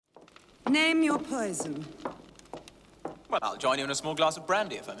Name your poison. Well, I'll join you in a small glass of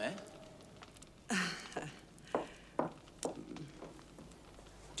brandy, if I may.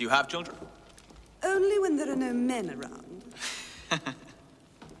 Do you have children? Only when there are no men around.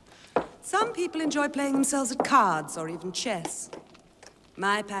 Some people enjoy playing themselves at cards or even chess.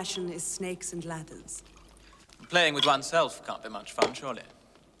 My passion is snakes and ladders. Playing with oneself can't be much fun, surely.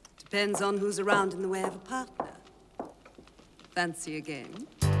 Depends on who's around in the way of a partner. Fancy a game?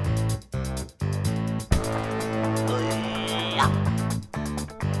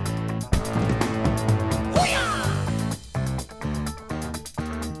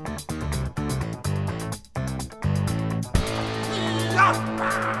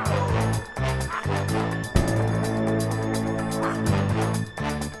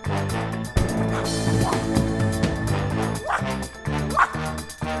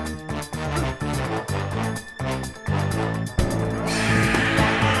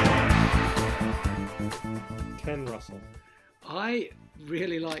 Ken Russell. I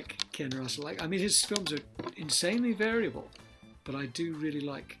really like Ken Russell. I mean, his films are insanely variable, but I do really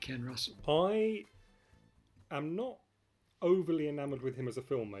like Ken Russell. I am not overly enamoured with him as a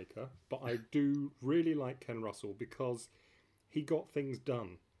filmmaker, but I do really like Ken Russell because he got things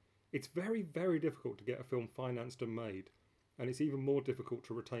done. It's very, very difficult to get a film financed and made, and it's even more difficult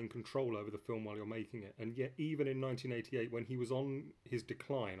to retain control over the film while you're making it. And yet, even in 1988, when he was on his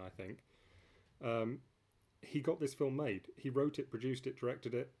decline, I think, he got this film made. He wrote it, produced it,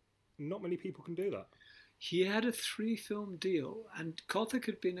 directed it. Not many people can do that. He had a 3-film deal, and Gothic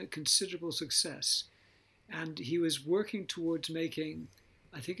had been a considerable success. And he was working towards making,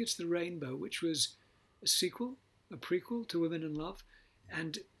 I think it's The Rainbow, which was a sequel, a prequel to Women in Love.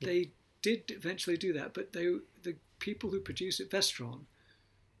 And they did eventually do that, but the people who produced it, Vestron,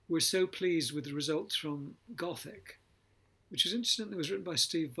 were so pleased with the results from Gothic, which is incidentally was written by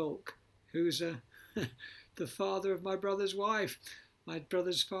Steve Volk, who's the father of my brother's wife, my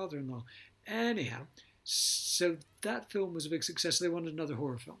brother's father-in-law. Anyhow, so that film was a big success. They wanted another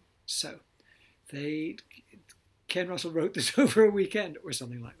horror film. So Ken Russell wrote this over a weekend or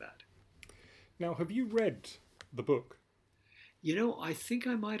something like that. Now, have you read the book? You know, I think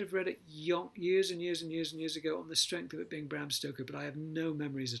I might have read it years and years and years and years ago on the strength of it being Bram Stoker, but I have no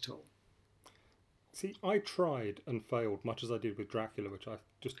memories at all. See, I tried and failed, much as I did with Dracula, which I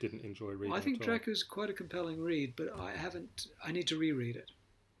just didn't enjoy reading. Well, I think at all. Dracula's quite a compelling read, but I need to reread it.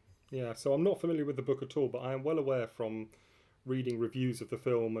 Yeah, so I'm not familiar with the book at all, but I am well aware from reading reviews of the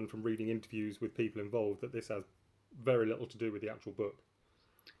film and from reading interviews with people involved that this has very little to do with the actual book.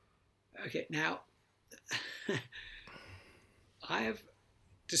 Okay, now, I have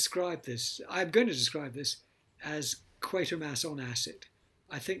described this, I'm going to describe this as Quatermass on acid.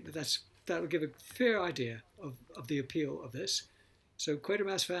 I think that will give a fair idea of the appeal of this. So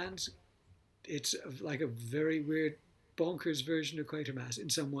Quatermass fans, it's like a very weird, bonkers version of Quatermass in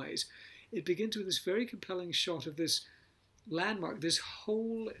some ways. It begins with this very compelling shot of this landmark, this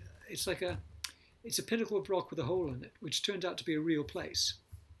hole. It's a pinnacle of rock with a hole in it, which turns out to be a real place.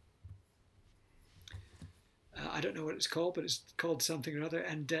 I don't know what it's called, but it's called something or other.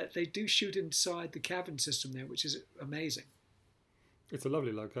 And they do shoot inside the cavern system there, which is amazing. It's a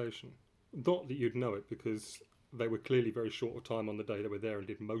lovely location. Not that you'd know it, because they were clearly very short of time on the day they were there and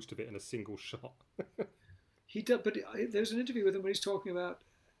did most of it in a single shot. He does, but there's an interview with him where he's talking about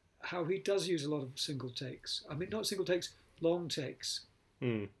how he does use a lot of single takes. I mean, not single takes, long takes.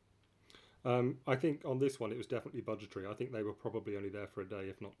 I think on this one it was definitely budgetary. I think they were probably only there for a day,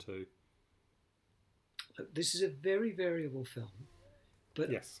 if not two. This is a very variable film,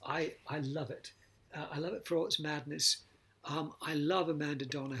 but yes. I love it. I love it for all its madness. I love Amanda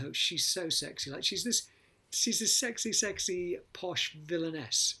Donohoe. She's so sexy. Like she's this sexy, posh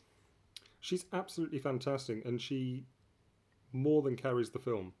villainess. She's absolutely fantastic, and she more than carries the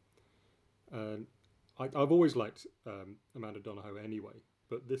film. I've always liked Amanda Donohoe anyway,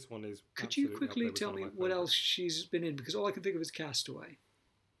 but this one is. Could you quickly tell me what else she's been in? Because all I can think of is Castaway.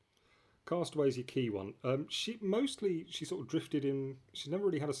 Castaway's your key one. She sort of drifted in. She's never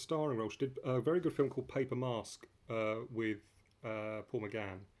really had a starring role. She did a very good film called Paper Mask with Paul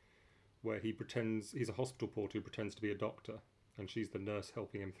McGann, where he's a hospital porter who pretends to be a doctor, and she's the nurse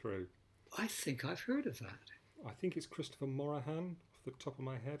helping him through. I think I've heard of that. I think it's Christopher Morahan, off the top of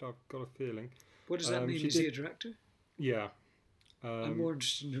my head. I've got a feeling. What does that mean? Is he a director? Yeah. I'm more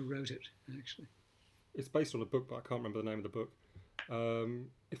interested in who wrote it, actually. It's based on a book, but I can't remember the name of the book.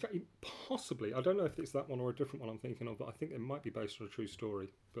 In fact, possibly, I don't know if it's that one or a different one I'm thinking of, but I think it might be based on a true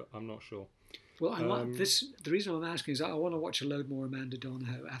story, but I'm not sure. Well, the reason I'm asking is I want to watch a load more Amanda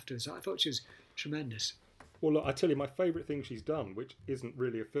Donohoe after this. I thought she was tremendous. Well, look, I tell you, my favourite thing she's done, which isn't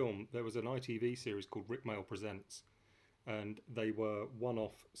really a film, there was an ITV series called Rick Mail Presents, and they were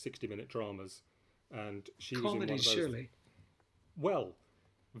one-off 60-minute dramas, and she was in one of Comedies, those. surely. Well,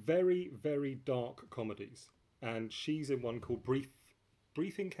 very, very dark comedies, and she's in one called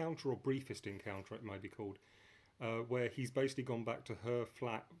Brief Encounter or Briefest Encounter, it might be called, where he's basically gone back to her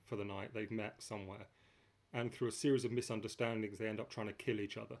flat for the night. They've met somewhere, and through a series of misunderstandings, they end up trying to kill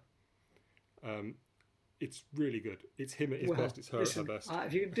each other. It's really good. It's him at his best. It's her at her best.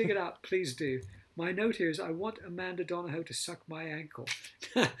 If you can dig it out, please do. My note here is I want Amanda Donohoe to suck my ankle.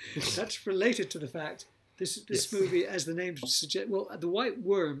 That's related to the fact this movie, as the name suggests, well, the white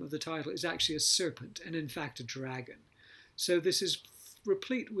worm of the title is actually a serpent and in fact a dragon. So this is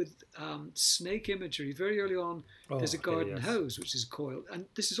replete with snake imagery. Very early on, there's a garden hose which is coiled, and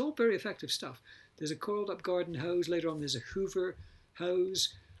this is all very effective stuff. There's a coiled up garden hose. Later on, there's a Hoover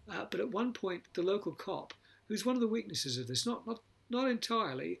hose. But at one point, the local cop, who's one of the weaknesses of this, not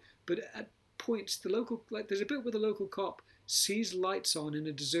entirely, but at points, there's a bit where the local cop sees lights on in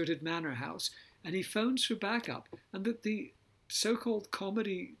a deserted manor house, and he phones for backup, and the so-called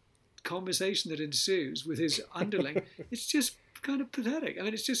comedy conversation that ensues with his underling, it's just kind of pathetic. I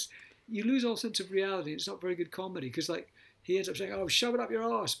mean, it's just, you lose all sense of reality. It's not very good comedy, because he ends up saying, "Oh, shove it up your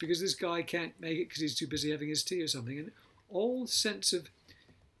arse," because this guy can't make it because he's too busy having his tea or something, and all sense of,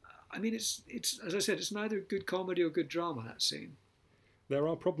 I mean, it's as I said, it's neither good comedy or good drama, that scene. There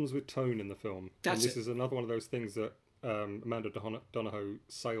are problems with tone in the film. This is another one of those things that Amanda Donohoe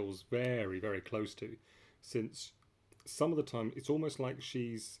sails very, very close to, since some of the time it's almost like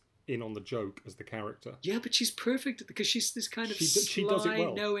she's in on the joke as the character. Yeah, but she's perfect because she's this kind of she does it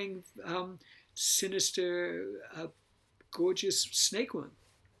well. knowing, sinister, gorgeous snake woman.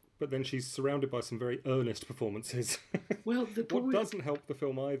 But then she's surrounded by some very earnest performances. Well, what doesn't help the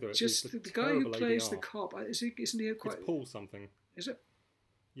film either just is the guy who plays the cop. Isn't he quite? It's Paul something. Is it?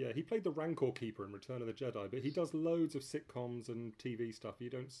 Yeah, he played the Rancor Keeper in Return of the Jedi, but he does loads of sitcoms and TV stuff. You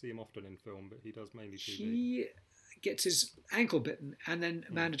don't see him often in film, but he does mainly TV. He gets his ankle bitten, and then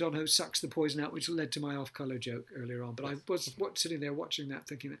Amanda Donohoe sucks the poison out, which led to my off-colour joke earlier on. But I was sitting there watching that,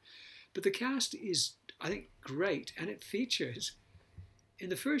 thinking that. But the cast is, I think, great, and it features. In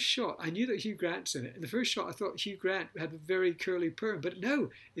the first shot, I knew that Hugh Grant's in it. In the first shot, I thought Hugh Grant had a very curly perm, but no,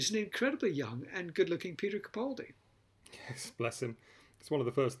 it's an incredibly young and good-looking Peter Capaldi. Yes, bless him. It's one of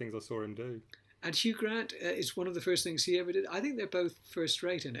the first things I saw him do. And Hugh Grant is one of the first things he ever did. I think they're both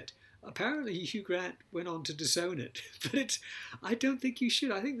first-rate in it. Apparently, Hugh Grant went on to disown it, but I don't think you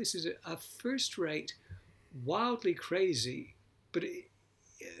should. I think this is a first-rate, wildly crazy, but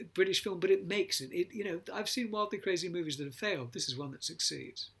British film, but it makes it. I've seen wildly crazy movies that have failed. This is one that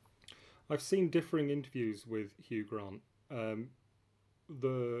succeeds. I've seen differing interviews with Hugh Grant.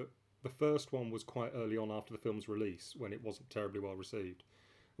 The first one was quite early on after the film's release, when it wasn't terribly well received,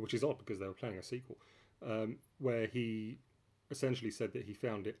 which is odd because they were planning a sequel, where he essentially said that he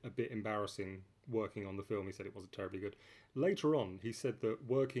found it a bit embarrassing working on the film. He said it wasn't terribly good. Later on, he said that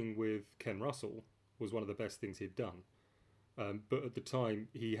working with Ken Russell was one of the best things he'd done. But at the time,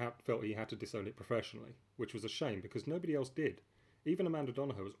 he felt he had to disown it professionally, which was a shame because nobody else did. Even Amanda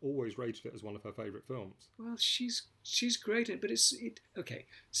Donohoe has always rated it as one of her favourite films. Well, she's great at it, but okay.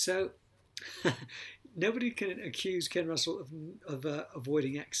 So nobody can accuse Ken Russell of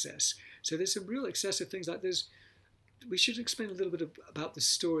avoiding excess. So there's some real excessive things like this. We should explain a little bit about the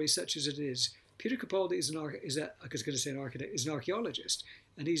story, such as it is. Peter Capaldi is an archaeologist,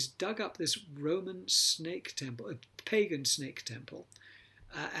 and he's dug up this Roman snake temple, a pagan snake temple,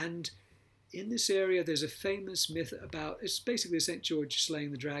 and in this area there's a famous myth about, it's basically a St. George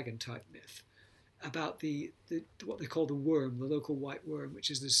slaying the dragon type myth, about the what they call the worm, the local white worm, which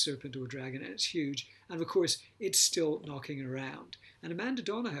is this serpent or dragon, and it's huge, and of course it's still knocking around. And Amanda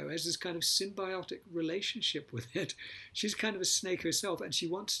Donohoe has this kind of symbiotic relationship with it. She's kind of a snake herself, and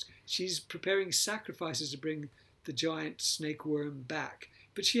she's preparing sacrifices to bring the giant snake worm back.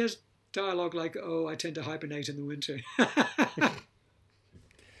 But she has dialogue like, "Oh, I tend to hibernate in the winter."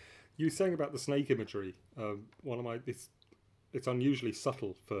 You were saying about the snake imagery. It's unusually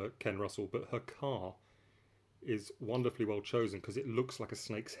subtle for Ken Russell, but her car is wonderfully well chosen because it looks like a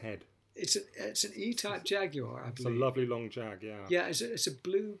snake's head. It's an E-Type Jaguar, I believe. It's a lovely long Jag, yeah. Yeah, it's a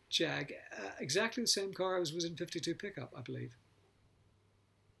blue Jag, exactly the same car as was in 52 pickup, I believe.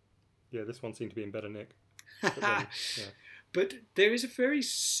 Yeah, this one seemed to be in better nick. But then, yeah. But there is a very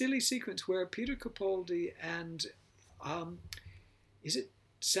silly sequence where Peter Capaldi and is it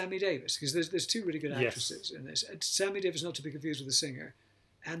Sammy Davis? Because there's two really good actresses in this. Sammy Davis, not to be confused with the singer,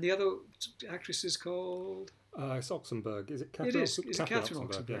 and the other actress is called. It's Oxenberg. Is it Catherine? It is. Is it Catherine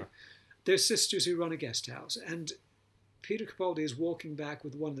Oxenberg? they're sisters who run a guest house, and Peter Capaldi is walking back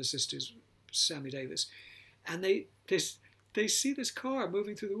with one of the sisters, Sammy Davis, and they see this car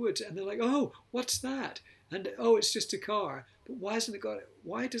moving through the woods, and they're like, "Oh, what's that?" And oh, it's just a car. But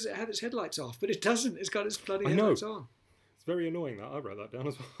why does it have its headlights off? But it doesn't. It's got its bloody headlights on. It's very annoying that I wrote that down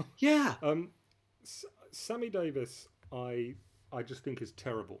as well. Yeah. Sammy Davis, I just think is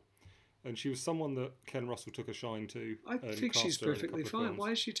terrible, and she was someone that Ken Russell took a shine to. I think she's perfectly fine.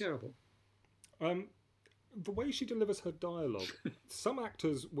 Why is she terrible? The way she delivers her dialogue, some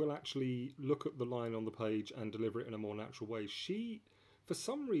actors will actually look at the line on the page and deliver it in a more natural way. She, for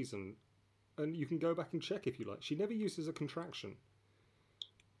some reason, and you can go back and check if you like, she never uses a contraction.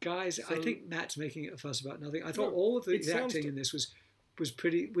 Guys, I think Matt's making a fuss about nothing. I thought all of the acting in this was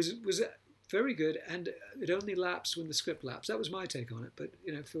very good, and it only lapsed when the script lapsed. That was my take on it. But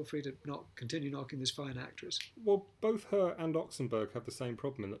feel free to continue knocking this fine actress. Well, both her and Oxenberg have the same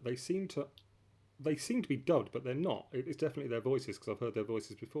problem in that they seem to be dubbed, but they're not. It's definitely their voices, because I've heard their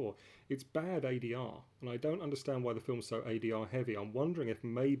voices before. It's bad ADR, and I don't understand why the film's so ADR heavy. I'm wondering if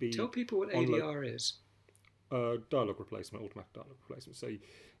maybe... Tell people what ADR is. Dialogue replacement, automatic dialogue replacement. So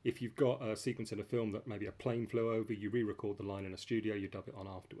if you've got a sequence in a film that maybe a plane flew over, you re-record the line in a studio, you dub it on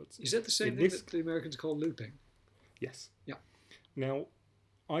afterwards. Is that the same thing that the Americans call looping? Yes. Yeah. Now,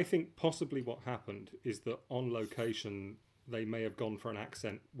 I think possibly what happened is that on location... they may have gone for an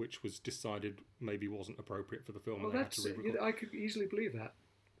accent which was decided maybe wasn't appropriate for the film. Well, I could easily believe that.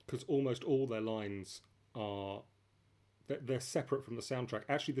 Because almost all their lines are... they're separate from the soundtrack.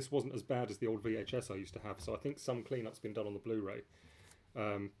 Actually, this wasn't as bad as the old VHS I used to have, so I think some cleanup's been done on the Blu-ray.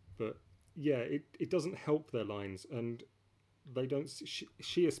 But yeah, it doesn't help their lines, and they don't...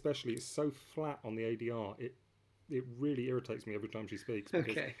 She especially is so flat on the ADR, it really irritates me every time she speaks.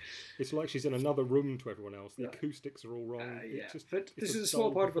 Okay. It's like she's in another room to everyone else. The acoustics are all wrong. But this is a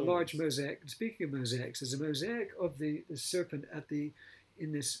small part of a large mosaic. And speaking of mosaics, there's a mosaic of the serpent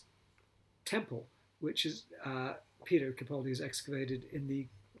in this temple, which is Peter Capaldi has excavated in the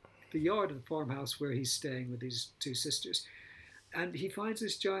yard of the farmhouse where he's staying with these two sisters. And he finds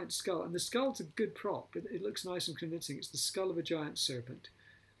this giant skull, and the skull's a good prop. It looks nice and convincing. It's the skull of a giant serpent.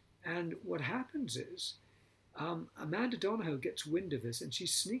 And what happens is... Amanda Donohoe gets wind of this, and she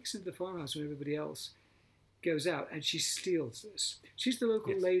sneaks into the farmhouse when everybody else goes out, and she steals this. She's the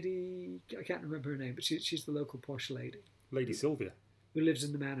local lady, I can't remember her name, but she's the local posh lady. Lady Sylvia. Who lives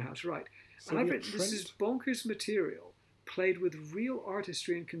in the manor house, right. And I've written, this is bonkers material, played with real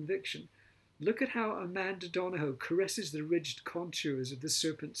artistry and conviction. Look at how Amanda Donohoe caresses the ridged contours of the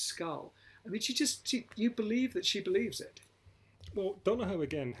serpent's skull. I mean, you believe that she believes it. Well, Donohoe,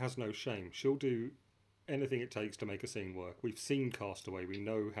 again, has no shame. She'll do... anything it takes to make a scene work. We've seen Castaway. We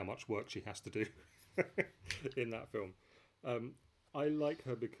know how much work she has to do in that film. I like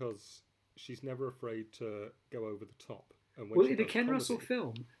her because she's never afraid to go over the top. And when in a Ken Russell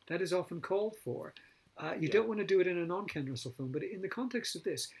film, that is often called for. You don't want to do it in a non-Ken Russell film, but in the context of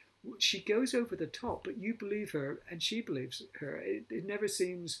this, she goes over the top, but you believe her and she believes her. It never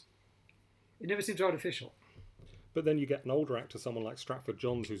seems artificial. But then you get an older actor, someone like Stratford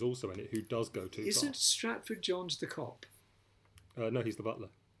Johns, who's also in it, who does go too far. Isn't Stratford Johns the cop? No, he's the butler.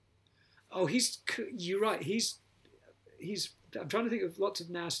 Oh, you're right. He's. I'm trying to think of lots of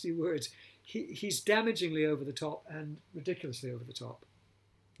nasty words. He's damagingly over the top and ridiculously over the top.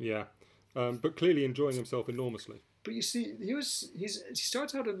 Yeah, but clearly enjoying himself enormously. But you see, he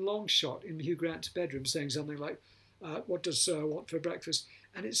starts out in Long Shot in Hugh Grant's bedroom, saying something like, "What does Sir want for breakfast?"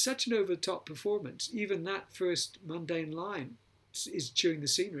 And it's such an over-the-top performance. Even that first mundane line is chewing the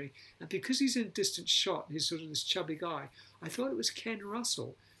scenery. And because he's in a distant shot, he's sort of this chubby guy, I thought it was Ken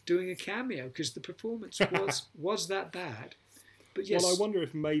Russell doing a cameo because the performance was that bad. But yes, well, I wonder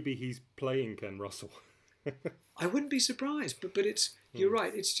if maybe he's playing Ken Russell. I wouldn't be surprised. But it's you're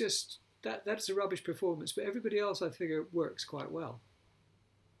right. It's just that's a rubbish performance. But everybody else, I figure, works quite well.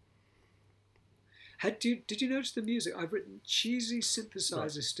 Did you notice the music? I've written cheesy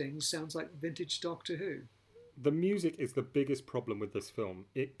synthesizer stings, sounds like vintage Doctor Who. The music is the biggest problem with this film.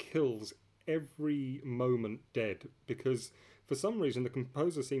 It kills every moment dead because for some reason the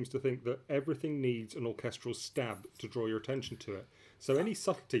composer seems to think that everything needs an orchestral stab to draw your attention to it. So any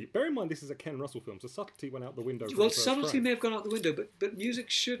subtlety, bear in mind this is a Ken Russell film, so subtlety went out the window. Well, subtlety may have gone out the window, but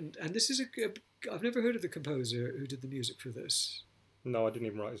music shouldn't. And this is I've never heard of the composer who did the music for this. No, I didn't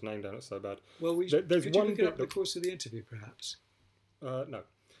even write his name down. It's so bad. Well, could you look it up in the course of the interview, perhaps? No.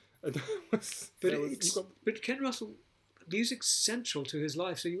 But Ken Russell, music's central to his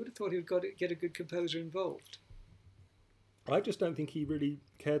life, so you would have thought he would get a good composer involved. I just don't think he really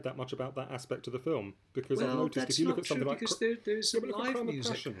cared that much about that aspect of the film, because I've Well, noticed that's if you look not at something true like because there's Yeah, some but look at live Crime of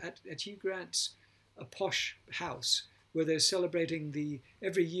music Passion. at Hugh Grant's a posh house where they're celebrating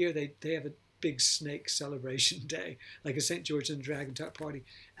every year they have a big snake celebration day, like a St. George and the Dragon type party.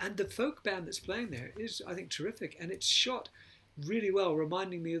 And the folk band that's playing there is, I think, terrific. And it's shot really well,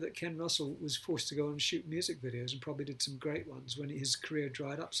 reminding me that Ken Russell was forced to go and shoot music videos and probably did some great ones when his career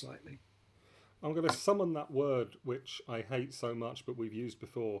dried up slightly. I'm going to summon that word which I hate so much but we've used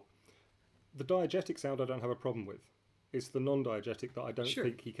before. The diegetic sound I don't have a problem with. It's the non-diegetic that I don't Sure.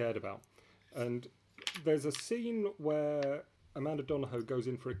 think he cared about. And there's a scene where Amanda Donohoe goes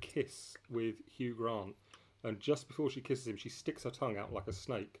in for a kiss with Hugh Grant, and just before she kisses him, she sticks her tongue out like a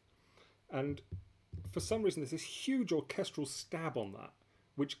snake. And for some reason, there's this huge orchestral stab on that,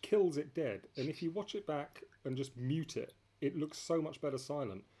 which kills it dead. And if you watch it back and just mute it, it looks so much better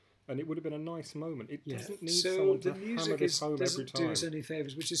silent. And it would have been a nice moment. It doesn't need so someone the to hammer music this home every doesn't time. do us any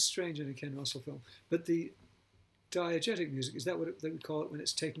favours, which is strange in a Ken Russell film. But the diegetic music, is that what they would call it when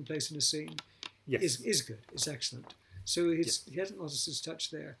it's taking place in a scene? Yes. Is good. It's excellent. So he hasn't lost his touch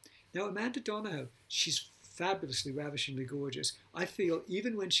there. Now Amanda Donohoe, she's fabulously, ravishingly gorgeous. I feel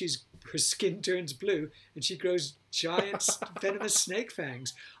even when her skin turns blue and she grows giant venomous snake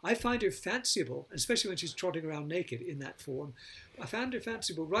fangs, I find her fanciable, especially when she's trotting around naked in that form. I found her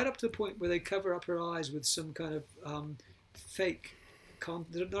fanciable right up to the point where they cover up her eyes with some kind of fake,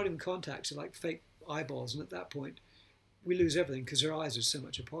 they're not even contacts, they're like fake eyeballs, and at that point we lose everything because her eyes are so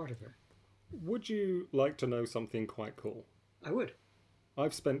much a part of her. Would you like to know something quite cool? I would.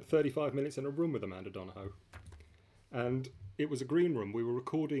 I've spent 35 minutes in a room with Amanda Donohoe. And it was a green room. We were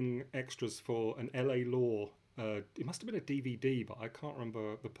recording extras for an LA Law. It must have been a DVD, but I can't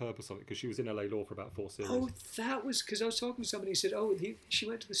remember the purpose of it because she was in LA Law for about 4 series. Oh, that was because I was talking to somebody who said, she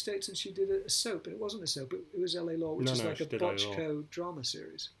went to the States and she did a soap, and it wasn't a soap, it was LA Law, which is like a Bochco drama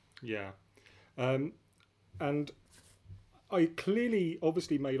series. Yeah. And I clearly,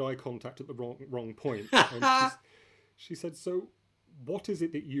 obviously made eye contact at the wrong point. And she said, so what is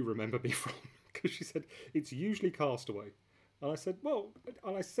it that you remember me from? Because she said, it's usually Castaway. And I said,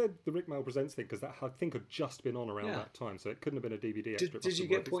 the Rick Mail Presents thing, because that I think had just been on around that time, so it couldn't have been a DVD extra. Did you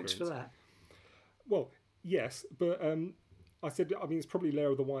get points for that? Well, yes, but I said, it's probably Lair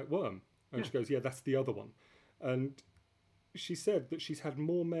of the White Worm. And she goes, yeah, that's the other one. And she said that she's had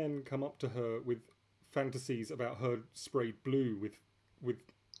more men come up to her with fantasies about her sprayed blue with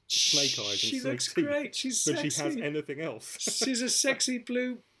snake eyes and she snake looks teeth great. She's than sexy. she has anything else. She's a sexy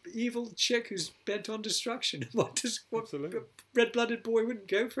blue evil chick who's bent on destruction. What Absolutely. red-blooded boy wouldn't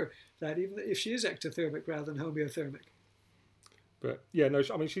go for that, even if she is ectothermic rather than homeothermic? But yeah, no,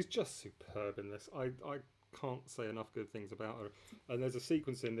 she's just superb in this. I can't say enough good things about her. And there's a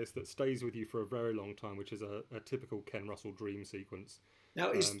sequence in this that stays with you for a very long time, which is a typical Ken Russell dream sequence.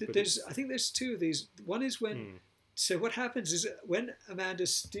 Now, I think there's two of these. One is when. So what happens is when Amanda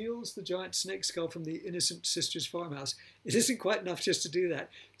steals the giant snake skull from the innocent sister's farmhouse, it isn't quite enough just to do that.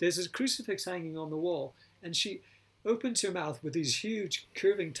 There's a crucifix hanging on the wall, and she opens her mouth with these huge,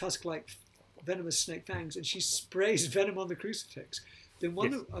 curving, tusk-like venomous snake fangs, and she sprays venom on the crucifix. Then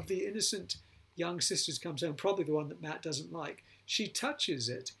one of the innocent young sisters comes home, probably the one that Matt doesn't like. She touches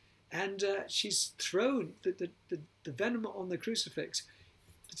it, and she's thrown the venom on the crucifix.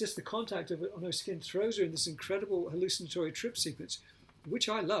 Just the contact of it on her skin throws her in this incredible hallucinatory trip sequence, which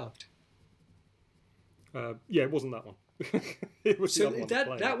I loved. It wasn't that one. It was so the other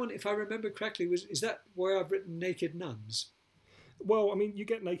one. that one, if I remember correctly, is that where I've written Naked Nuns? Well, you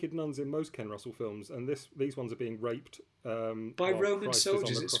get naked nuns in most Ken Russell films, and these ones are being raped by Roman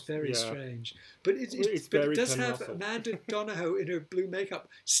soldiers. It's very strange, but it does have Russell. Amanda Donohoe in her blue makeup,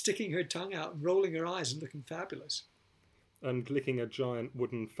 sticking her tongue out, and rolling her eyes, and looking fabulous. And licking a giant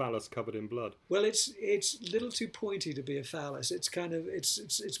wooden phallus covered in blood. Well, it's a little too pointy to be a phallus. It's kind of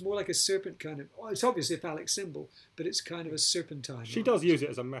it's more like a serpent kind of. Well, it's obviously a phallic symbol, but it's kind of a serpentine. She does use it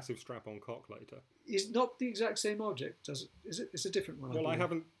as a massive strap-on cock later. It's not the exact same object, does it? Is it? It's a different one. Well, I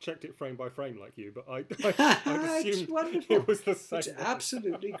haven't checked it frame by frame like you, but I assumed it was the same. It's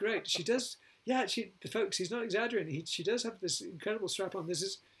absolutely great. She does. Yeah, folks, he's not exaggerating. She does have this incredible strap-on. This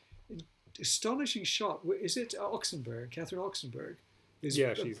is astonishing shot. Is it Oxenberg, Catherine Oxenberg?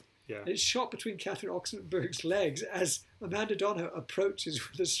 It's shot between Catherine Oxenberg's legs as Amanda Donohoe approaches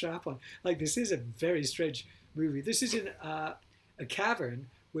with a strap on. Like, this is a very strange movie. This is in a cavern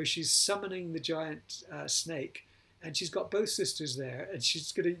where she's summoning the giant snake, and she's got both sisters there, and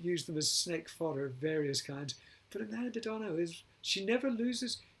she's going to use them as snake fodder of various kinds. But Amanda Donohoe she never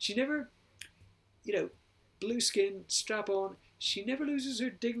loses, blue skin, strap on. She never loses her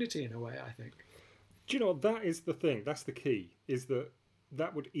dignity in a way, I think. Do you know what? That is the thing. That's the key. Is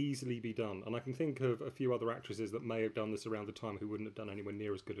that would easily be done, and I can think of a few other actresses that may have done this around the time who wouldn't have done anywhere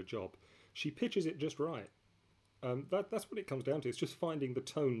near as good a job. She pitches it just right. That's what it comes down to. It's just finding the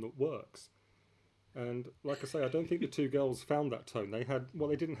tone that works. And like I say, I don't think the two girls found that tone. They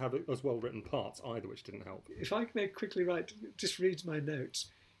didn't have it as well written parts either, which didn't help. If I may quickly write, just read my notes.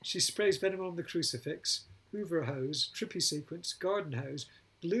 She sprays venom on the crucifix, Hoover hose, trippy sequence, garden hose,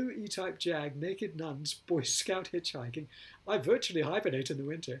 blue E-type jag, naked nuns, Boy Scout hitchhiking. I virtually hibernate in the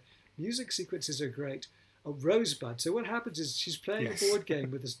winter. Music sequences are great. A rosebud. So what happens is she's playing a board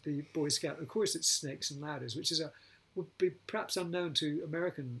game with the Boy Scout. Of course, it's Snakes and Ladders, which would be perhaps unknown to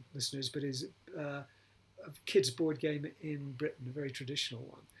American listeners, but is a kids' board game in Britain, a very traditional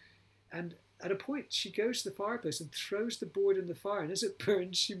one. And at a point, she goes to the fireplace and throws the board in the fire, and as it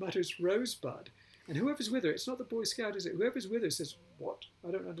burns, she mutters "Rosebud." And whoever's with her, it's not the Boy Scout, is it? Whoever's with her says, "What?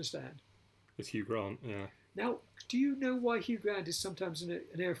 I don't understand." It's Hugh Grant, yeah. Now, do you know why Hugh Grant is sometimes in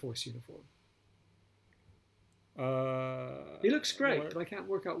an Air Force uniform? He looks great, but I can't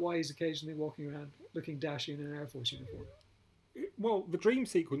work out why he's occasionally walking around looking dashing in an Air Force uniform. Well, the dream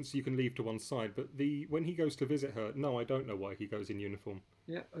sequence you can leave to one side, but when he goes to visit her, no, I don't know why he goes in uniform.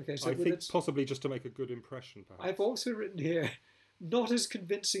 Yeah, okay. So I think possibly just to make a good impression, perhaps. I've also written here, not as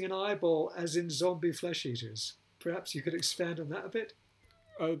convincing an eyeball as in Zombie Flesh Eaters. Perhaps you could expand on that a bit?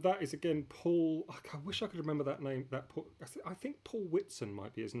 That is, again, Paul... I wish I could remember that name. I think Paul Whitson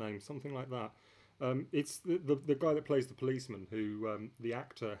might be his name, something like that. It's the guy that plays the policeman who, the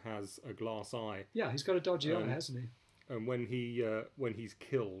actor, has a glass eye. Yeah, he's got a dodgy eye, hasn't he? And when he's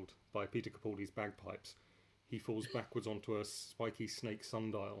killed by Peter Capaldi's bagpipes, he falls backwards onto a spiky snake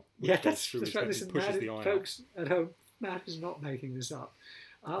sundial. Yeah, that's right. Listen, folks at home, Matt is not making this up.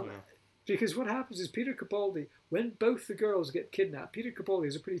 Because what happens is Peter Capaldi, when both the girls get kidnapped, Peter Capaldi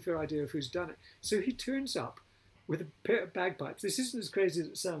has a pretty fair idea of who's done it. So he turns up with a pair of bagpipes. This isn't as crazy as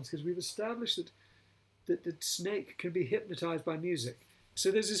it sounds, because we've established that the snake can be hypnotized by music. So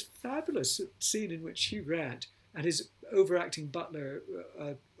there's this fabulous scene in which Hugh Grant and his overacting butler,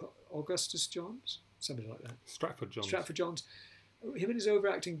 Augustus Johns, somebody like that. Stratford Johns. Him and his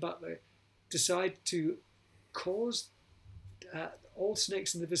overacting butler decide to cause all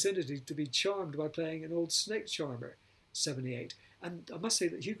snakes in the vicinity to be charmed by playing an old snake charmer, 78. And I must say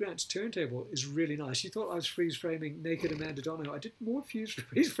that Hugh Grant's turntable is really nice. You thought I was freeze-framing naked Amanda Donohoe. I did more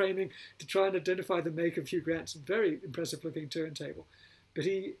freeze-framing to try and identify the make of Hugh Grant's very impressive-looking turntable. But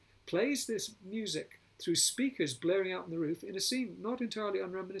he plays this music through speakers blaring out on the roof in a scene not entirely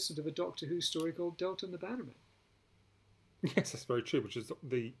unreminiscent of a Doctor Who story called Delta and the Bannerman. Yes, that's very true,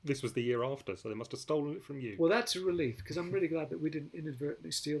 this was the year after, so they must have stolen it from you. Well, that's a relief, because I'm really glad that we didn't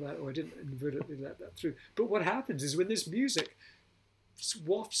inadvertently steal that, or I didn't inadvertently let that through. But what happens is when this music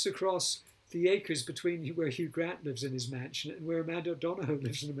wafts across the acres between where Hugh Grant lives in his mansion and where Amanda Donohoe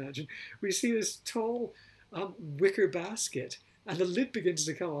lives in a mansion, we see this tall wicker basket, and the lid begins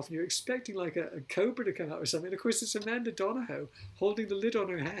to come off, and you're expecting like a cobra to come out or something. And of course, it's Amanda Donohoe holding the lid on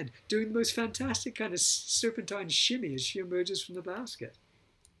her hand, doing the most fantastic kind of serpentine shimmy as she emerges from the basket.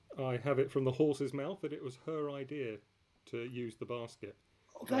 I have it from the horse's mouth that it was her idea to use the basket.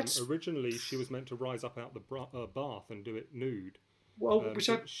 Originally, she was meant to rise up out the bath and do it nude. Well, which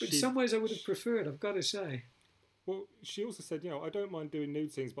in some ways I would have preferred, I've got to say. Well, she also said, I don't mind doing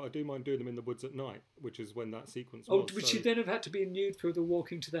nude scenes, but I do mind doing them in the woods at night, which is when that sequence was. Oh, would she then have had to be nude for the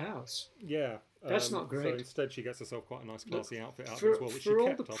walking to the house? Yeah. That's not great. So instead she gets herself quite a nice classy outfit out as well, which for she all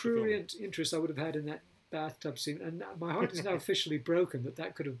kept the after prurient interest I would have had in that bathtub scene, and my heart is now officially broken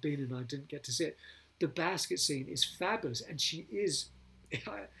that could have been and I didn't get to see it. The basket scene is fabulous, and she is,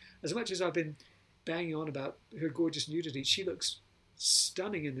 as much as I've been banging on about her gorgeous nudity, she looks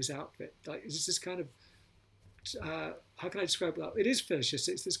stunning in this outfit. Like, it's this kind of how can I describe that? It is fetishish.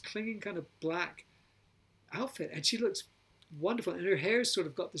 It's this clinging kind of black outfit, and she looks wonderful. And her hair's sort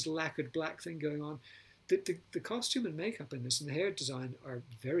of got this lacquered black thing going on. The costume and makeup in this and the hair design are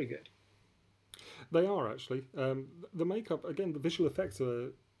very good. They are, actually. The makeup, again, the visual effects are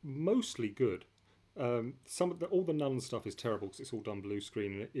mostly good. All the nun stuff is terrible because it's all done blue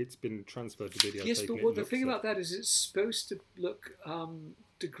screen and it's been transferred to video. Yes, but the thing about that is it's supposed to look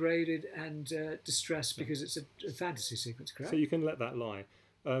degraded and distressed because it's a fantasy sequence, correct? So you can let that lie.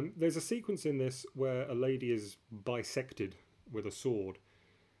 There's a sequence in this where a lady is bisected with a sword,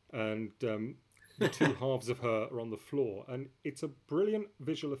 and the two halves of her are on the floor, and it's a brilliant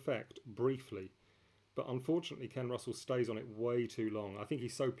visual effect briefly. But unfortunately, Ken Russell stays on it way too long. I think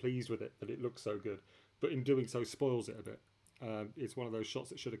he's so pleased with it that it looks so good. But in doing so, spoils it a bit. It's one of those shots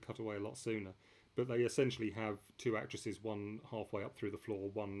that should have cut away a lot sooner. but they essentially have two actresses, one halfway up through the floor,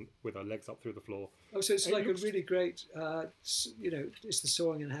 one with her legs up through the floor. Oh, so it's It like looks- a really great, it's the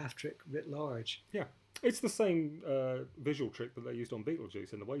sawing in half trick writ large. Yeah, it's the same visual trick that they used on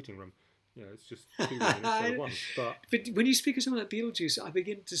Beetlejuice in the waiting room. It's just two women instead of one. But But when you speak of something like Beetlejuice, I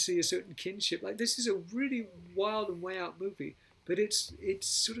begin to see a certain kinship. Like, this is a really wild and way out movie, but it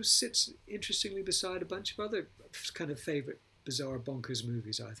sort of sits interestingly beside a bunch of other kind of favourite bizarre bonkers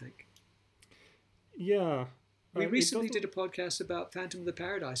movies, I think. yeah, We it recently doesn't- did a podcast about Phantom of the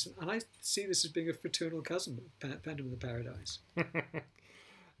Paradise, and I see this as being a fraternal cousin of Phantom of the Paradise.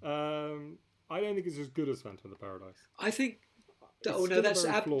 I don't think it's as good as Phantom of the Paradise. I think. It's Oh no, still that's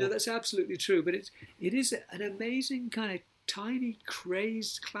very flawed. that's absolutely true. But it is an amazing kind of tiny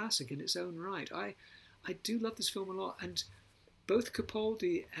crazed classic in its own right. I do love this film a lot, and both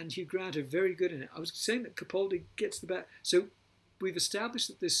Capaldi and Hugh Grant are very good in it. I was saying that Capaldi gets the best. So we've established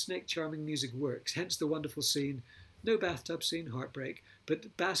that this snake charming music works. Hence the wonderful scene, no bathtub scene, heartbreak, but the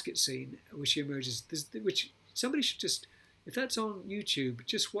basket scene which she emerges. Which somebody should just, if that's on YouTube,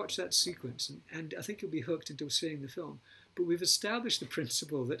 just watch that sequence, and I think you'll be hooked into seeing the film. But we've established the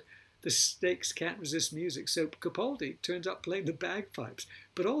principle that the snakes can't resist music. So Capaldi turns up playing the bagpipes,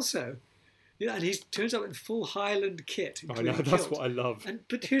 but also, and he turns up in full Highland kit. I know, including that's kilt. what I love.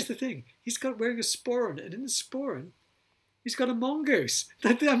 But here's the thing: he's got wearing a sporran, and in the sporran, he's got a mongoose.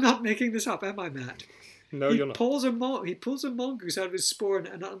 I'm not making this up, am I, Matt? No, he you're not. He pulls a mongoose out of his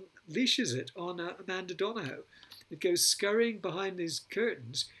sporran and unleashes it on Amanda Donohoe. It goes scurrying behind these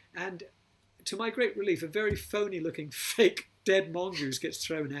curtains, and to my great relief, a very phony-looking fake dead mongoose gets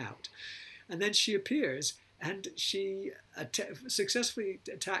thrown out. And then she appears, and she successfully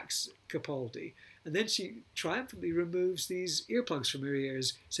attacks Capaldi. And then she triumphantly removes these earplugs from her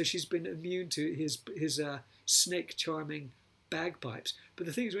ears, so she's been immune to his snake-charming bagpipes. But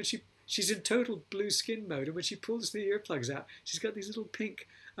the thing is, when she's in total blue skin mode, and when she pulls the earplugs out, she's got these little pink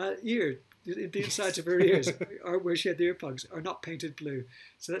the insides of her ears, are where she had the earplugs, are not painted blue.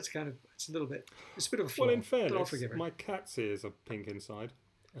 So it's a little bit, it's a bit of a flaw. Well, in but I'll fairness, forgive her. my cat's ears are pink inside,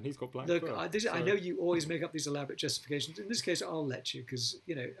 and he's got black Look, fur. I so- know you always make up these elaborate justifications. In this case, I'll let you, because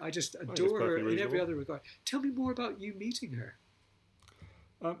I just it's adore her perfectly in every reasonable. other regard. Tell me more about you meeting her.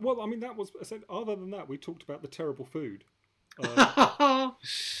 Well, I mean, that was other than that, we talked about the terrible food.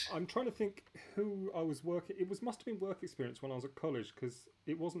 I'm trying to think who I was working. It must have been work experience when I was at college, because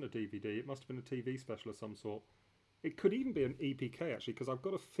it wasn't a DVD. It must have been a TV special of some sort. It could even be an EPK actually, because I've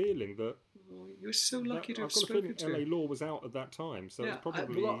got a feeling that Oh, you're so lucky to have I've got a spoken feeling to her. LA Law was out at that time, so it's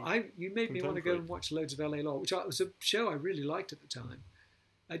probably. You made me want to go contemporary. and watch loads of LA Law, which was a show I really liked at the time.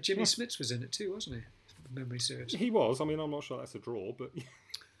 Jimmy Smits was in it too, wasn't he? If memory serves. He was. I mean, I'm not sure that's a draw, but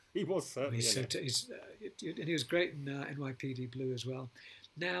he was certainly. He's in so it. and he was great in NYPD Blue as well.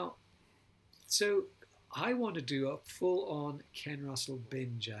 Now, so I want to do a full-on Ken Russell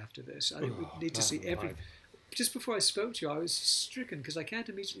binge after this. I think we need to see every. right. Just before I spoke to you, I was stricken because I can't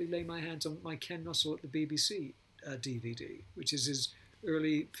immediately lay my hands on my Ken Russell at the BBC DVD, which is his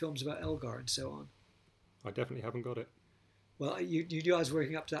early films about Elgar and so on. I definitely haven't got it. Well, you knew I was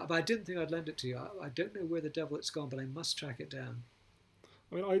working up to that, but I didn't think I'd lend it to you. I don't know where the devil it's gone, but I must track it down.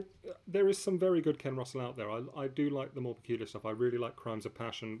 I mean, there is some very good Ken Russell out there. I do like the more peculiar stuff. I really like Crimes of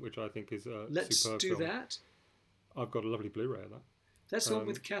Passion, which I think is a Let's superb do film. that. I've got a lovely Blu-ray of that. That's the one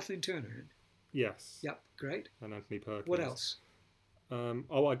with Kathleen Turner in. Yes. Yep, great. And Anthony Perkins. What else?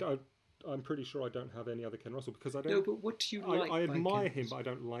 I'm pretty sure I don't have any other Ken Russell because I don't. No, but what do you like? I by admire Ken him, but I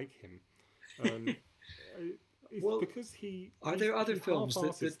don't like him. It's Well, because he. Are there other he films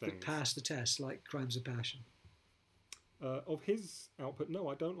half-asses that things. pass the test, like Crimes of Passion? Of his output, no,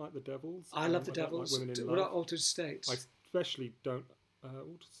 I don't like The Devils. I love The don't like Devils. Women in What Love. about Altered States? I especially don't.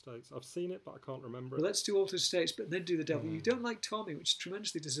 Altered States. I've seen it, but I can't remember Well, it. let's do Altered States, but then do The Devil. You don't like Tommy, which is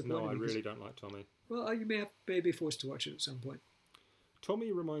tremendously disappointing. No, I because- really don't like Tommy. Well, you may be forced to watch it at some point.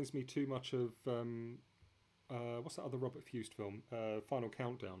 Tommy reminds me too much of what's that other Robert Fust film? Final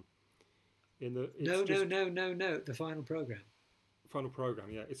Countdown. No. The Final Program. Final Program.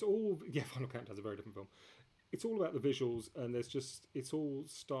 Yeah, it's all. Yeah, Final Countdown's a very different film. It's all about the visuals, and it's all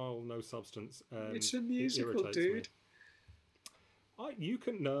style, no substance. And It's a it musical, irritates me. dude. You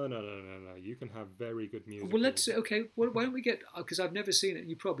can no. You can have very good music. Well, why don't we get? Because I've never seen it, and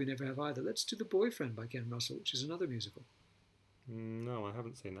you probably never have either. Let's do The Boyfriend by Ken Russell, which is another musical. No, I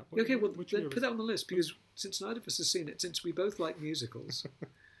haven't seen that. Okay, well, Which then year put is that on the list because since neither of us has seen it, since we both like musicals,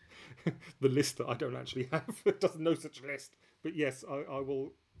 the list that I don't actually have? It doesn't no such list. But yes, I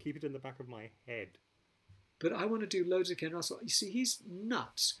will keep it in the back of my head. but I want to do loads of Ken Russell. You see, he's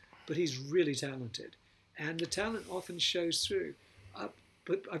nuts, but he's really talented, and the talent often shows through.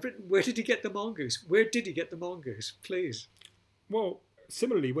 But I've written, where did he get the mongoose? Where did he get the mongoose? Please. Well,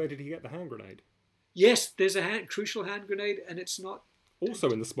 similarly, where did he get the hand grenade? Yes, there's a crucial hand grenade, and it's not. Also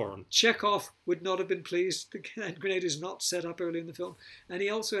in the sporran. Chekhov would not have been pleased. The hand grenade is not set up early in the film. And he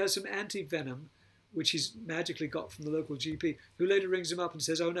also has some anti-venom, which he's magically got from the local GP, who later rings him up and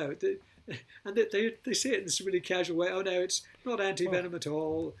says, oh no. And they say it in this really casual way. Oh no, it's not anti-venom at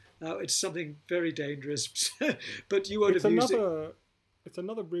all. It's something very dangerous. But you won't have used it. It's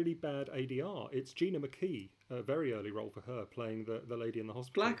another really bad ADR. It's Gina McKee, a very early role for her, playing the lady in the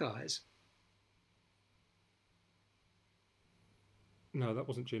hospital. Black Eyes. No, that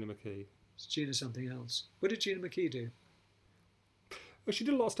wasn't Gina McKee. It's Gina something else. What did Gina McKee do? Well, she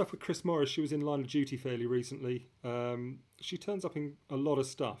did a lot of stuff with Chris Morris. She was in Line of Duty fairly recently. She turns up in a lot of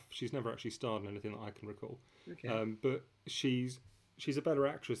stuff. She's never actually starred in anything that I can recall. Okay. But she's a better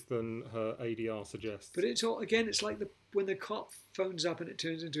actress than her ADR suggests. But it's all, again, it's like when the cop phones up and it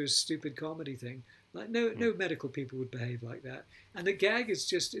turns into a stupid comedy thing. Like no medical people would behave like that. And the gag is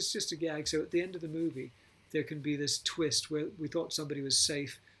just a gag. So at the end of the movie, there can be this twist where we thought somebody was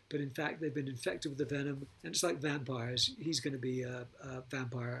safe, but in fact they've been infected with the venom. And it's like vampires. He's going to be a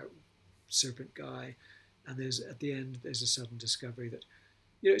vampire serpent guy. And at the end, there's a sudden discovery that,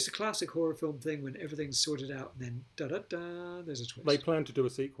 it's a classic horror film thing when everything's sorted out and then da-da-da, there's a twist. They planned to do a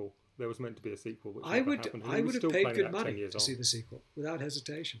sequel. There was meant to be a sequel, which I never would happened. I would have paid good money to on. see the sequel without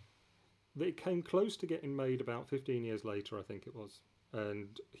hesitation. It came close to getting made about 15 years later, I think it was.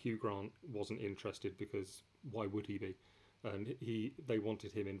 And Hugh Grant wasn't interested because why would he be? And they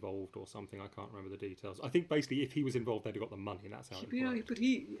wanted him involved or something. I can't remember the details. I think basically if he was involved, they'd have got the money, and that's how it worked. But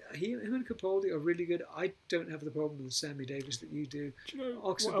him and Capaldi are really good. I don't have the problem with Sammy Davis that you do. Do you know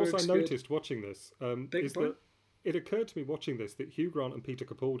what else I noticed watching this? Is that it occurred to me watching this that Hugh Grant and Peter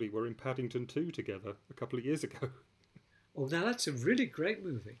Capaldi were in Paddington 2 together a couple of years ago. Oh, now that's a really great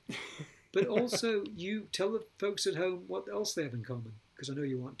movie. But also, you tell the folks at home what else they have in common, because I know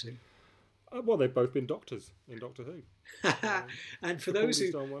you want to. Well, they've both been doctors in Doctor Who. And for those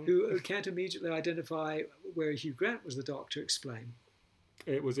who can't immediately identify where Hugh Grant was the Doctor, explain.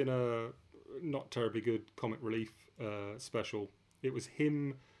 It was in a not terribly good comic relief special. It was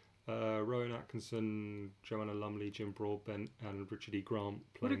him, Rowan Atkinson, Joanna Lumley, Jim Broadbent, and Richard E. Grant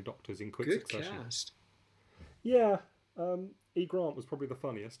playing doctors in quick succession. Good cast. Yeah, E. Grant was probably the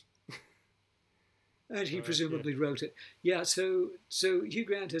funniest. And he presumably wrote it. Yeah, so Hugh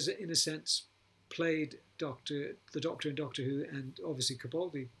Grant has, in a sense, played the Doctor in Doctor Who, and obviously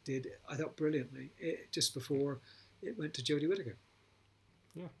Capaldi did, I thought, brilliantly, just before it went to Jodie Whittaker.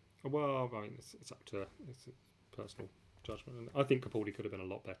 Yeah. Well, I mean, it's up to it's a personal judgment. And I think Capaldi could have been a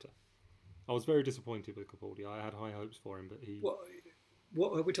lot better. I was very disappointed with Capaldi. I had high hopes for him, but he...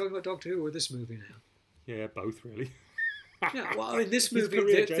 What are we talking about, Doctor Who or this movie now? Yeah, both, really. Yeah, well, in this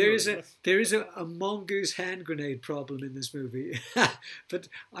movie, there is a mongoose hand grenade problem in this movie. But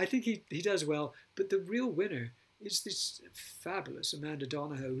I think he does well. But the real winner is this fabulous Amanda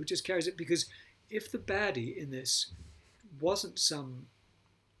Donohoe, who just carries it, because if the baddie in this wasn't some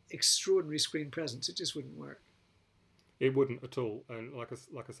extraordinary screen presence, it just wouldn't work. It wouldn't at all. And like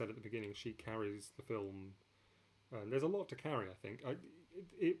I said at the beginning, she carries the film. And there's a lot to carry, I think.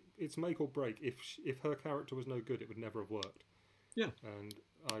 It's make or break. If her character was no good, it would never have worked. Yeah. And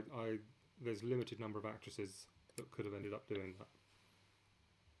there's a limited number of actresses that could have ended up doing that.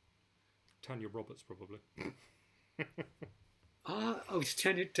 Tanya Roberts, probably.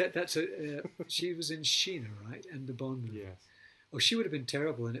 Tanya. She was in Sheena, right? And the Bond movie. Yes. Oh, she would have been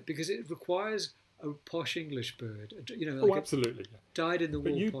terrible in it because it requires a posh English bird. Absolutely. Yeah. Dyed in the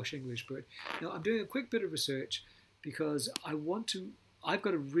wool posh English bird. Now I'm doing a quick bit of research because I've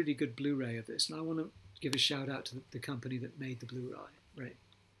got a really good Blu-ray of this, and I want to give a shout out to the company that made the Blu-ray. Right.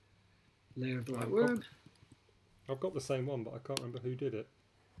 Lair of the White Worm. I've got the same one, but I can't remember who did it.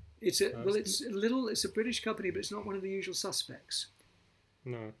 It's a British company, but it's not one of the usual suspects.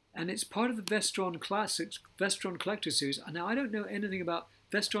 No. And it's part of the Vestron Classics, Vestron Collector Series. Now, I don't know anything about...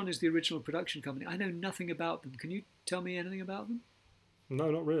 Vestron is the original production company. I know nothing about them. Can you tell me anything about them? No,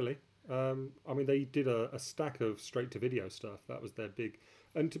 not really. I mean, they did a stack of straight-to-video stuff. That was their big...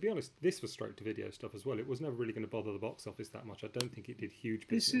 And to be honest, this was straight-to-video stuff as well. It was never really going to bother the box office that much. I don't think it did huge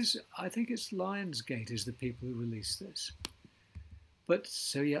business. I think it's Lionsgate is the people who released this. But,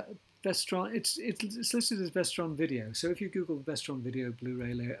 so yeah, Vestron, it's listed as Vestron Video. So if you Google Vestron Video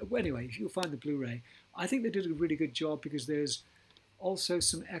Blu-ray layer... Anyway, if you'll find the Blu-ray, I think they did a really good job because there's also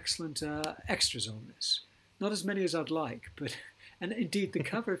some excellent extras on this. Not as many as I'd like, but... And indeed, the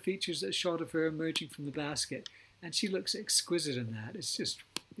cover features a shot of her emerging from the basket, and she looks exquisite in that. It's just,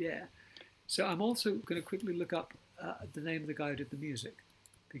 yeah. So I'm also going to quickly look up the name of the guy who did the music.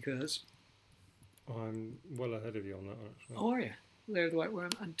 because... I'm well ahead of you on that, actually. Oh, are you? Lair of the White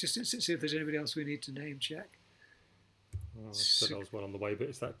Worm. And just to see if there's anybody else we need to name check. Oh, I said I was well on the way, but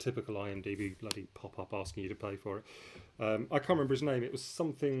it's that typical IMDb bloody pop-up asking you to pay for it. I can't remember his name. It was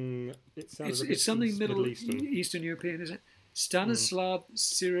something... It's something Middle Eastern European, is it? Stanislav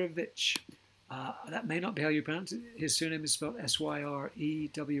Syrovich. That may not be how you pronounce it. His surname is spelled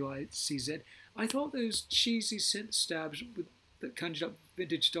Syrewicz. I thought those cheesy synth stabs that conjured up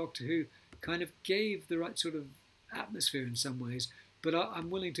vintage Doctor Who kind of gave the right sort of atmosphere in some ways, but I'm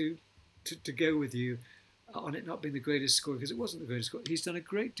willing to go with you on it not being the greatest score, because it wasn't the greatest score. He's done a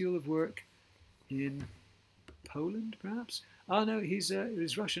great deal of work in Poland, perhaps. Oh no, he's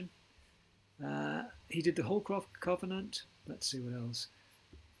Russian. He did the Holcroft Covenant. Let's see what else.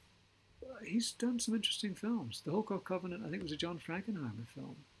 He's done some interesting films. The Holcroft Covenant, I think, was a John Frankenheimer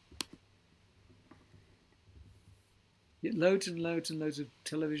film. Yet loads and loads and loads of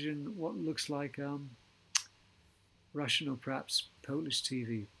television, what looks like Russian or perhaps Polish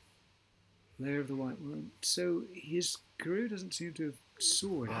TV. Lair of the White Worm. So his career doesn't seem to have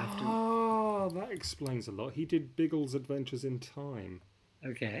soared after. Oh, that explains a lot. He did Biggles Adventures in Time.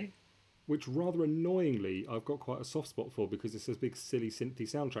 Okay. Which, rather annoyingly, I've got quite a soft spot for because it's a big, silly, synthy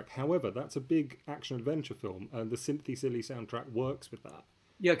soundtrack. However, that's a big action-adventure film, and the synthy, silly soundtrack works with that.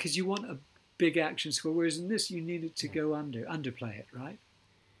 Yeah, because you want a big action score, whereas in this you needed to go underplay it, right?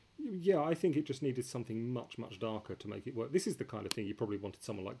 Yeah, I think it just needed something much, much darker to make it work. This is the kind of thing you probably wanted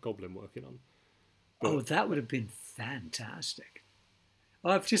someone like Goblin working on. But that would have been fantastic.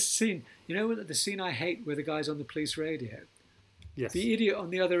 I've just seen, the scene I hate where the guy's on the police radio. Yes. The idiot on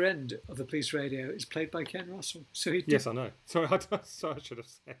the other end of the police radio is played by Ken Russell. So he did, yes, I know. Sorry, I should have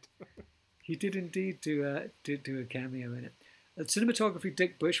said. He did indeed do a cameo in it. Cinematography,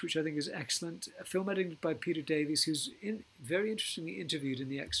 Dick Bush, which I think is excellent. A film edited by Peter Davies, who's very interestingly interviewed in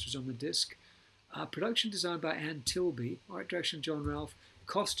the extras on the disc. Production design by Anne Tilby. Art direction John Ralph.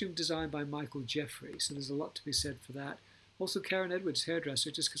 Costume design by Michael Jeffrey. So there's a lot to be said for that. Also Karen Edwards,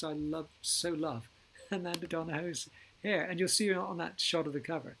 hairdresser, just because I so love Amanda Donahoe's hair. And you'll see her on that shot of the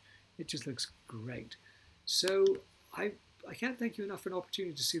cover. It just looks great. So I can't thank you enough for an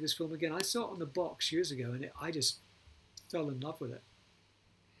opportunity to see this film again. I saw it on the box years ago, and I just fell in love with it.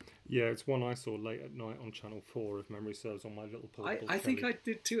 Yeah, it's one I saw late at night on Channel 4, if memory serves, on my little portable I think I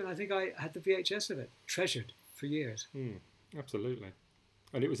did too, and I think I had the VHS of it, treasured for years. Absolutely.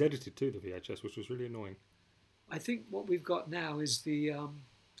 And it was edited to the VHS, which was really annoying. I think what we've got now is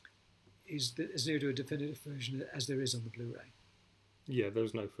as near to a definitive version as there is on the Blu-ray. Yeah,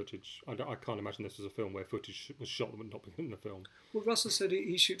 there's no footage. I can't imagine this was a film where footage was shot that would not be in the film. Well, Russell said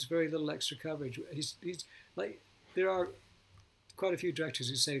he shoots very little extra coverage. He's like, there are quite a few directors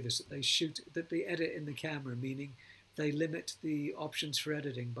who say this, that they edit in the camera, meaning they limit the options for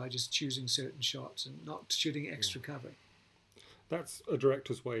editing by just choosing certain shots and not shooting extra cover. That's a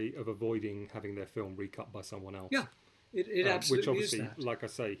director's way of avoiding having their film recut by someone else. Yeah, it absolutely which obviously, is that. Like I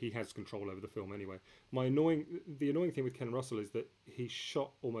say, he has control over the film anyway. The annoying thing with Ken Russell is that he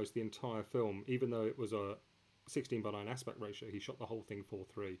shot almost the entire film, even though it was a 16:9 aspect ratio, he shot the whole thing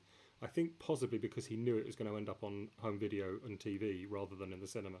 4:3. I think possibly because he knew it was going to end up on home video and TV rather than in the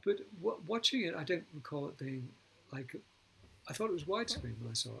cinema. But watching it, I don't recall it being like... I thought it was widescreen when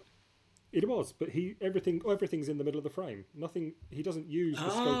I saw it. It was, but everything's in the middle of the frame. Nothing. He doesn't use the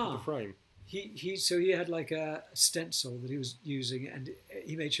scope of the frame. So he had like a stencil that he was using, and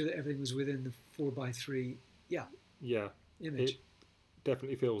he made sure that everything was within the 4:3. Yeah. Image. It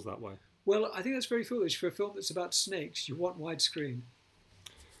definitely feels that way. Well, I think that's very foolish for a film that's about snakes. You want widescreen.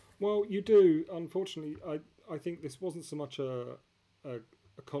 Well, you do. Unfortunately, I think this wasn't so much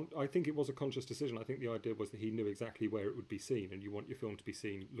I think it was a conscious decision. I think the idea was that he knew exactly where it would be seen, and you want your film to be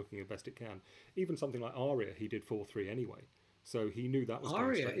seen looking the best it can. Even something like Aria, he did 4:3 anyway, so he knew that was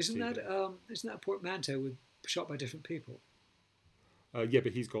Aria. Isn't that a portmanteau shot by different people? Yeah,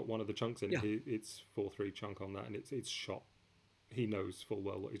 but he's got one of the chunks in it. Yeah. It's 4:3 chunk on that, and it's shot. He knows full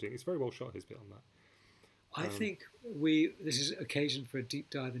well what he's doing. It's very well shot, his bit on that. I think this is occasion for a deep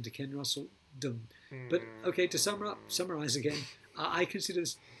dive into Ken Russell. But okay, to summarize again, I consider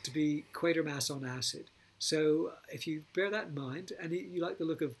this to be Quatermass on acid. So if you bear that in mind, and you like the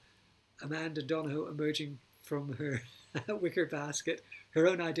look of Amanda Donahoe emerging from her wicker basket, her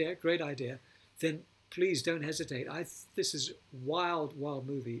own idea, great idea, then please don't hesitate. This is wild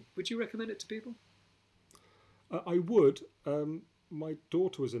movie. Would you recommend it to people? I would. My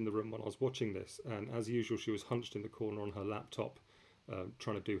daughter was in the room when I was watching this, and as usual, she was hunched in the corner on her laptop,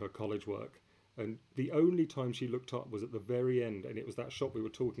 trying to do her college work. And the only time she looked up was at the very end, and it was that shot we were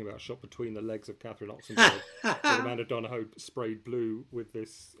talking about, shot between the legs of Catherine Oxenberg, where Amanda Donohoe sprayed blue with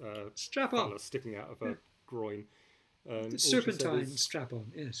this strap-on sticking out of her groin. And serpentine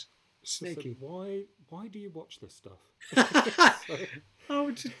strap-on, yes. Snaky. Why do you watch this stuff?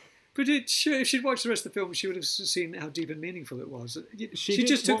 But if she'd watched the rest of the film, she would have seen how deep and meaningful it was. She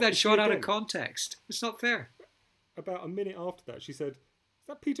just took what that was shot she out of again? context. It's not fair. About a minute after that, she said, "Is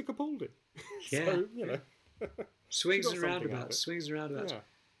that Peter Capaldi?" Yeah. So, you know. Swings She and got something out of roundabouts. it. Swings and roundabouts. Yeah.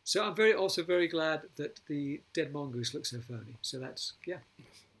 So I'm also very glad that the dead mongoose looks so phony. So that's, yeah.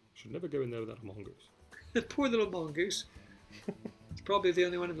 Should never go in there without a mongoose. The poor little mongoose. It's probably the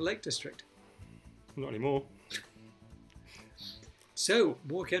only one in the Lake District. Not anymore. So,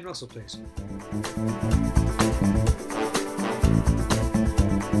 more Ken Russell, please.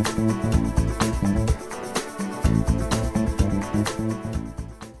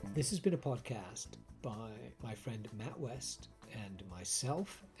 This has been a podcast by my friend Matt West and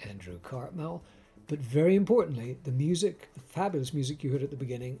myself, Andrew Cartmel. But very importantly, the music, the fabulous music you heard at the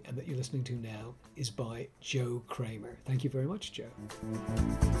beginning and that you're listening to now, is by Joe Kramer. Thank you very much, Joe.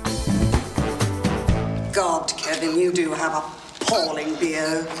 God, Kevin, you do have appalling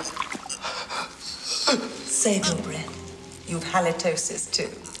beard. Save your breath. You've halitosis too.